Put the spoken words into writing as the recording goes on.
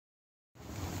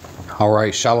All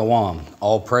right, Shalom.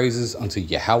 All praises unto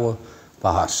Yahawah,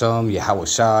 BaHa SHAM,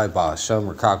 YAHAWASHI, BaHa SHAM,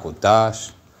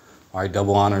 QADASH. All right,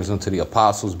 double honors unto the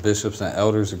apostles, bishops, and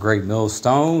elders, the great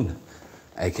millstone,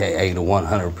 aka the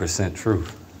 100%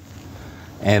 truth.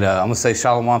 And I'm gonna say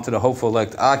Shalom to the hopeful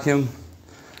elect Akim.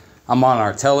 I'm on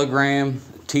our Telegram,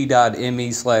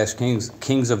 t.me/kings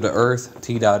of the earth,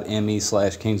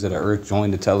 t.me/kings of the earth.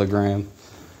 Join the Telegram.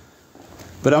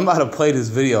 But I'm about to play this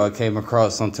video I came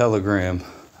across on Telegram.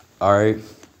 All right,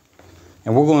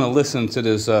 and we're going to listen to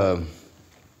this.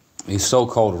 These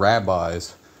so-called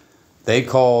rabbis. They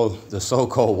call the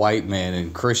so-called white man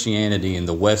and Christianity and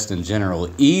the West in general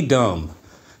Edom.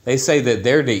 They say that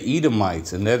they're the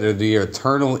Edomites and that they're the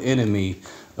eternal enemy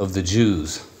of the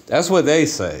Jews. That's what they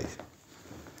say.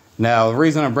 Now, the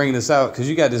reason I'm bringing this out, because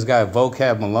you got this guy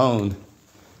Vocab Malone.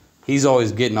 He's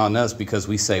always getting on us because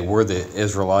we say we're the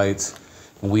Israelites,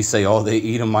 and we say all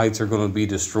the Edomites are going to be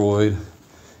destroyed.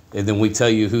 And then we tell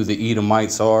you who the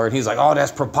Edomites are. And he's like, oh,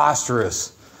 that's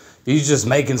preposterous. He's just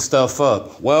making stuff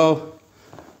up. Well,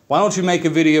 why don't you make a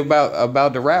video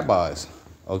about the rabbis?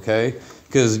 Okay?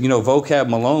 Because, you know, Vocab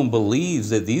Malone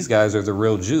believes that these guys are the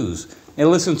real Jews. And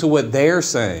listen to what they're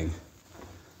saying.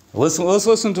 Let's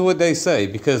listen to what they say.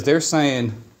 Because they're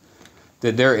saying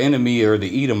that their enemy are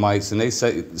the Edomites. And they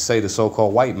say the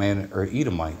so-called white man are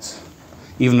Edomites.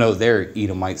 Even though they're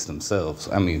Edomites themselves.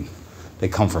 I mean, they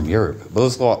come from Europe. But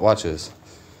let's watch this.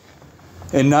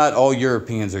 And not all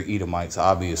Europeans are Edomites,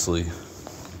 obviously.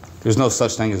 There's no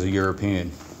such thing as a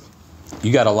European.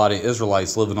 You got a lot of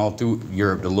Israelites living all through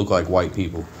Europe that look like white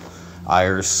people.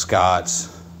 Irish,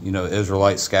 Scots, you know,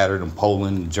 Israelites scattered in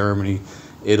Poland, Germany,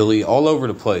 Italy, all over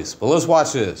the place. But let's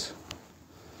watch this.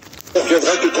 You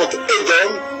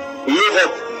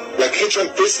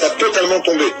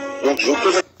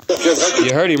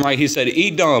heard him right. He said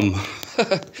Edom.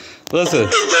 Listen.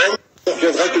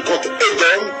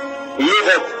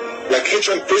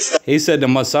 He said the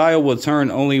Messiah will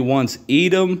turn only once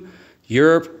Edom,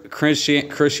 Europe,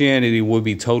 Christianity would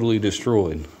be totally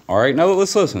destroyed. All right, now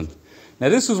let's listen. Now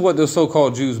this is what the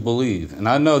so-called Jews believe. And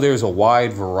I know there's a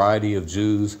wide variety of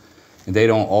Jews and they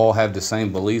don't all have the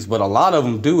same beliefs, but a lot of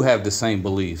them do have the same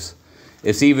beliefs.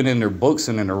 It's even in their books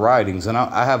and in their writings. And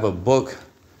I have a book,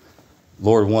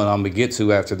 Lord, one I'm going to get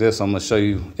to after this. I'm going to show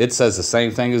you. It says the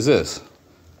same thing as this.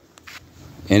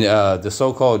 And the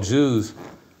so-called Jews,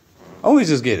 oh, we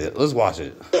just get it. Let's watch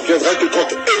it.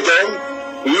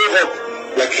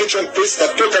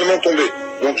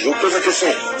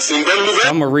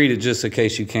 I'm going to read it just in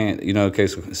case you can't, you know, in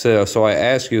case. So I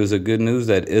ask you, is it good news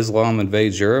that Islam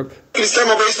invades Europe?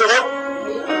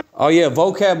 Oh, yeah,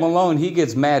 Vocab Malone, he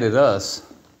gets mad at us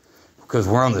because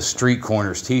we're on the street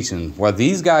corners teaching. While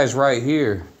these guys right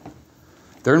here,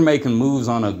 they're making moves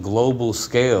on a global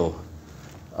scale,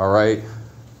 all right?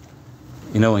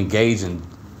 You know, engage in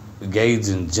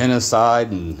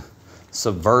genocide and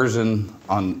subversion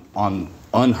on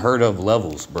unheard of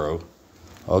levels, bro.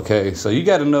 Okay, so you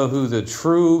got to know who the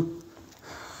true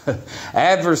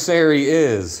adversary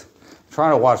is. I'm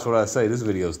trying to watch what I say. This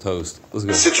video's toast. Let's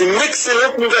go.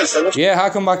 Yeah, how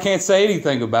come I can't say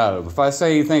anything about him? If I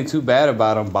say anything too bad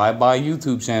about him, bye-bye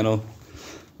YouTube channel.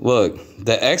 Look,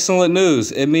 the excellent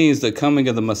news, it means the coming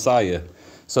of the Messiah.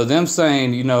 So them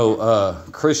saying, you know,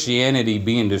 Christianity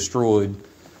being destroyed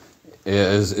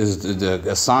is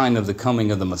a sign of the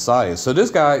coming of the Messiah. So these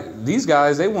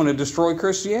guys, they want to destroy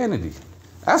Christianity.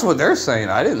 That's what they're saying.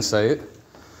 I didn't say it.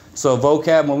 So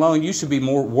Vocab Malone, you should be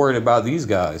more worried about these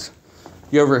guys.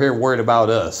 You over here worried about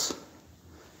us.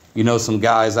 You know, some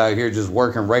guys out here just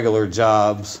working regular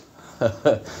jobs.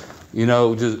 You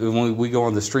know, just when we go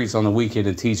on the streets on the weekend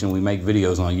and teach and we make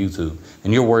videos on YouTube.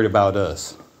 And you're worried about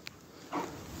us.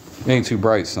 It ain't too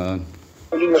bright, son.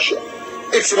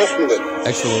 Excellent news.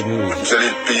 Excellent news.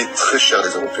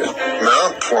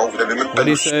 What did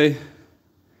he say?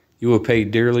 You will pay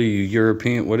dearly, you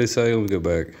European. What did he say? Let me go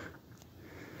back.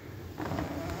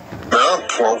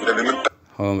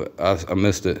 I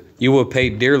missed it. You will pay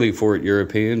dearly for it,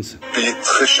 Europeans.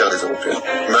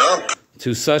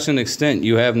 To such an extent,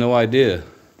 you have no idea.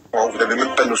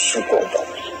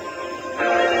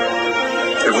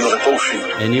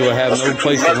 And you will have no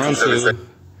place to run to,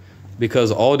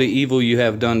 because all the evil you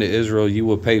have done to Israel, you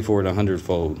will pay for it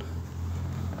 100-fold.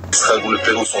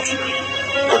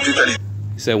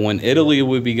 He said, when Italy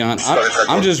would be gone.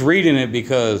 I'm just reading it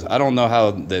because I don't know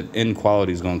how the end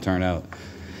quality is going to turn out.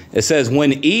 It says,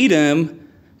 when Edom,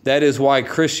 that is why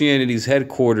Christianity's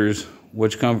headquarters,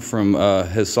 which come from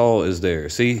HALAL, is there.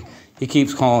 See, he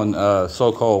keeps calling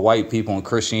so-called white people in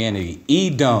Christianity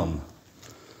Edom.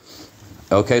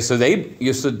 Okay, so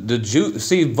the Jew.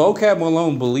 See, Vocab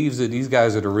Malone believes that these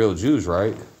guys are the real Jews,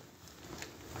 right?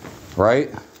 Right?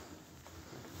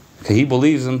 Okay, he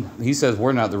believes them. He says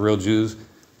we're not the real Jews,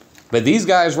 but these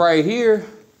guys right here,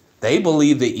 they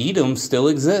believe that Edom still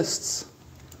exists.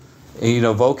 And you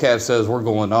know, Vocab says we're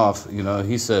going off. You know,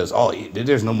 he says, oh,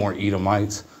 there's no more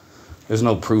Edomites. There's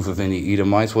no proof of any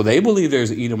Edomites. Well, they believe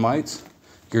there's Edomites.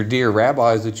 Your dear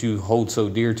rabbis that you hold so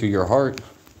dear to your heart.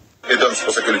 Edom, c'est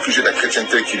pour ça que le sujet de la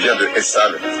chrétienté qui vient de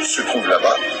ESAU se trouve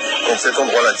là-bas. Comme cet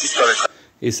endroit-là disparaîtra.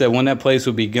 He said when that place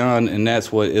will be gone, and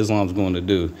that's what Islam's going to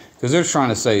do. Because they're trying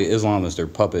to say Islam is their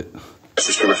puppet.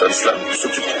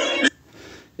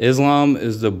 Islam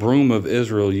is the broom of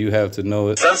Israel. You have to know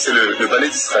it. L'islam, c'est le balai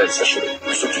d'Israël, sachez-le.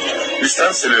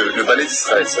 L'islam, c'est le balai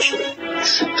d'Israël, sachez-le.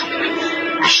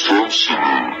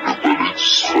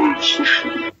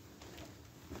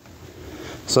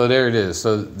 So there it is.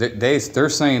 So they're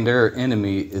saying their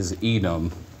enemy is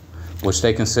Edom, which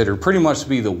they consider pretty much to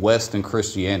be the West in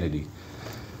Christianity.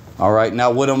 All right.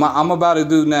 Now, what I'm about to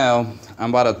do now, I'm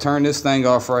about to turn this thing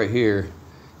off right here.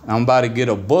 I'm about to get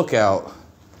a book out.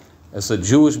 It's a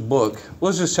Jewish book.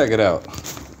 Let's just check it out.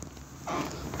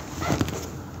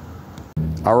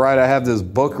 All right, I have this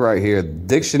book right here,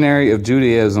 Dictionary of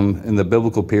Judaism in the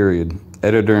Biblical Period.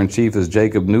 Editor-in-chief is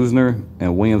Jacob Neusner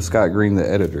and William Scott Green, the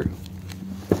editor.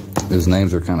 His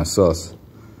names are kind of sus.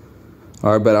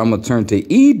 All right, but I'm going to turn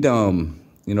to Edom.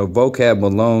 You know, Vocab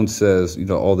Malone says, you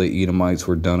know, all the Edomites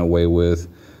were done away with.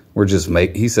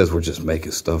 He says we're just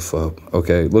making stuff up.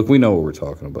 Okay, look, we know what we're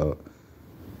talking about.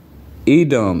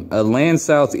 Edom, a land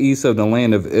southeast of the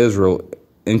land of Israel,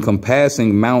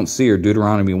 encompassing Mount Seir,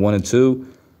 Deuteronomy 1 and 2,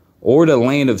 or the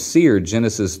land of Seir,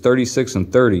 Genesis 36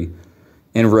 and 30.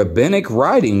 In rabbinic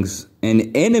writings,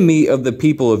 an enemy of the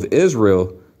people of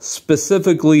Israel,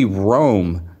 specifically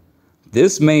Rome.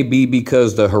 This may be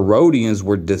because the Herodians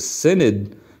were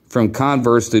descended from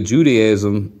converts to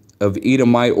Judaism of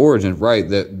Edomite origin, right?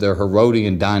 The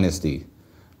Herodian dynasty,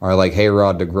 or like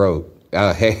Herod the Great.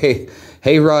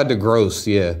 Herod the Gross,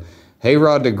 yeah.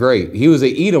 Herod the Great. He was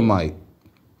an Edomite.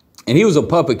 And he was a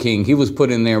puppet king. He was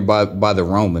put in there by the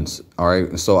Romans, all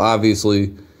right? So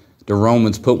obviously the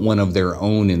Romans put one of their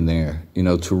own in there, you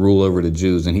know, to rule over the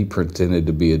Jews. And he pretended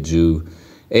to be a Jew.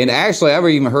 And actually, I've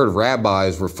even heard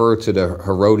rabbis refer to the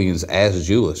Herodians as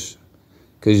Jewish.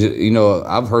 Because, you know,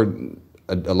 I've heard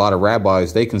a lot of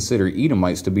rabbis, they consider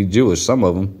Edomites to be Jewish. Some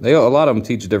of them. A lot of them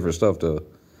teach different stuff, though.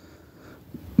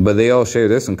 But they all share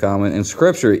this in common. In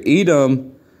Scripture,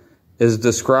 Edom is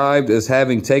described as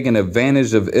having taken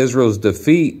advantage of Israel's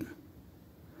defeat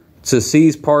to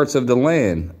seize parts of the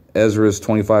land. Ezra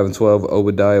 25 and 12,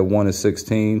 Obadiah 1 and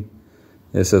 16.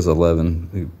 It says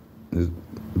 11.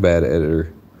 Bad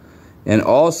editor. And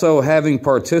also having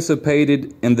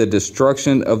participated in the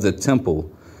destruction of the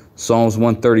temple. Psalms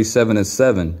 137 and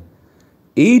 7.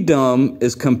 Edom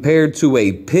is compared to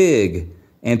a pig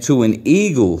and to an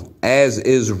eagle, as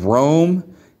is Rome,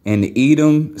 and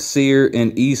Edom, Seir,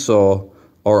 and Esau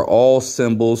are all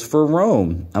symbols for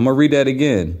Rome. I'm going to read that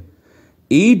again.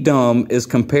 Edom is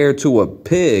compared to a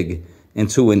pig and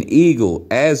to an eagle,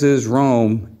 as is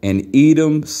Rome, and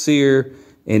Edom, Seir,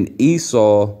 and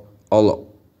Esau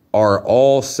are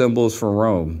all symbols for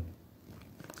Rome.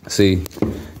 See,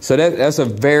 so that's a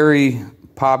very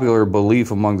popular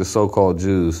belief among the so-called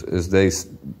Jews, is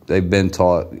they've been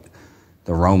taught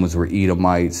the Romans were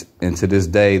Edomites, and to this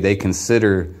day they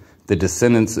consider the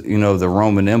descendants, you know, of the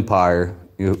Roman Empire,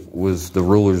 was the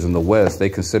rulers in the West. They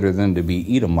consider them to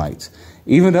be Edomites,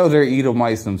 even though they're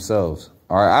Edomites themselves.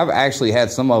 All right, I've actually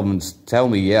had some of them tell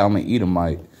me, yeah, I'm an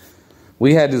Edomite.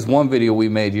 We had this one video we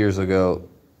made years ago.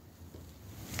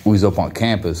 We was up on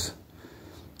campus.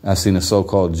 I seen a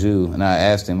so-called Jew, and I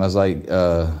asked him, I was like,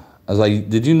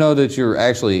 did you know that you're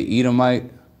actually an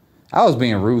Edomite? I was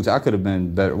being rude. I could have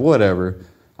been better. Whatever.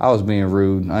 I was being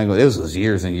rude. This was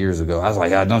years and years ago. I was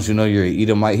like, don't you know you're an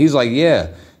Edomite? He's like,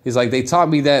 yeah. He's like, they taught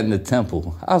me that in the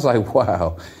temple. I was like,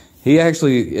 wow. He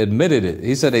actually admitted it.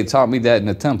 He said they taught me that in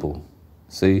the temple.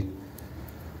 See?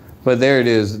 But there it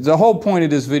is. The whole point of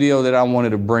this video that I wanted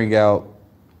to bring out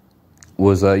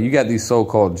was you got these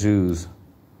so-called Jews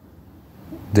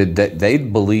that they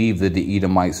believe that the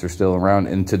Edomites are still around.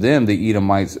 And to them, the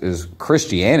Edomites is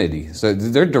Christianity. So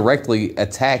they're directly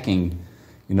attacking,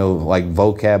 you know, like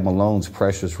Vocab Malone's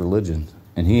precious religion.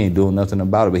 And he ain't doing nothing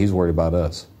about it, but he's worried about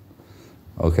us.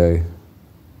 Okay?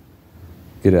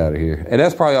 Get out of here. And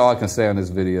that's probably all I can say on this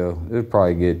video. It'll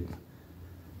probably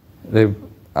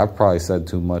I've probably said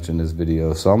too much in this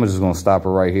video. So I'm just going to stop it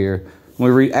right here.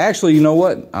 Actually, you know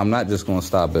what? I'm not just going to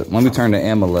stop it. Let me turn to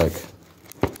Amalek.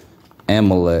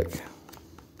 Amalek.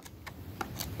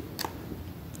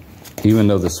 Even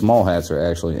though the small hats are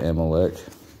actually Amalek.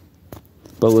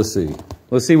 But let's see.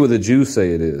 Let's see what the Jews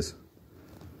say it is.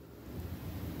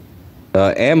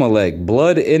 Amalek,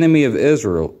 blood enemy of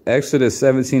Israel. Exodus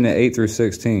 17 and 8 through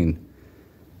 16.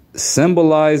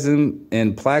 Symbolizing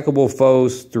implacable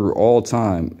foes through all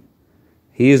time.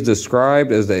 He is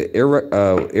described as the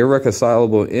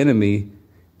irreconcilable enemy,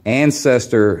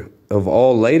 ancestor of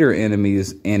all later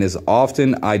enemies, and is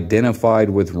often identified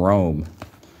with Rome.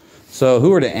 So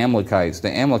who are the Amalekites?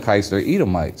 The Amalekites, they're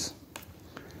Edomites.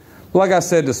 Like I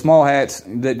said, the small hats,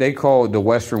 they call the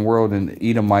Western world an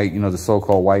Edomite, you know, the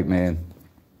so-called white man.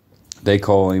 They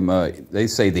call him, they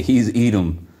say that he's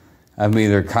Edom. I mean,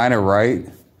 they're kind of right,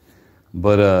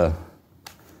 but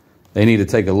they need to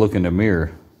take a look in the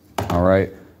mirror, all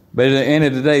right? But at the end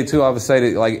of the day, too, I would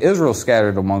say that, like, Israel's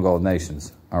scattered among all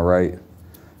nations, all right?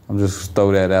 I'm just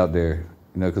throw that out there,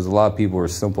 you know, because a lot of people are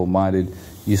simple-minded.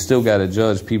 You still got to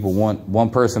judge people one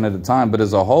person at a time, but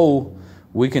as a whole,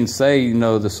 we can say, you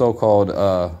know, the so-called,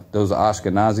 those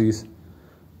Ashkenazis,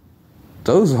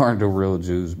 those aren't the real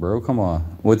Jews, bro. Come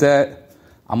on. With that,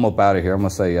 I'm up out of here. I'm going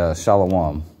to say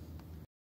shalom.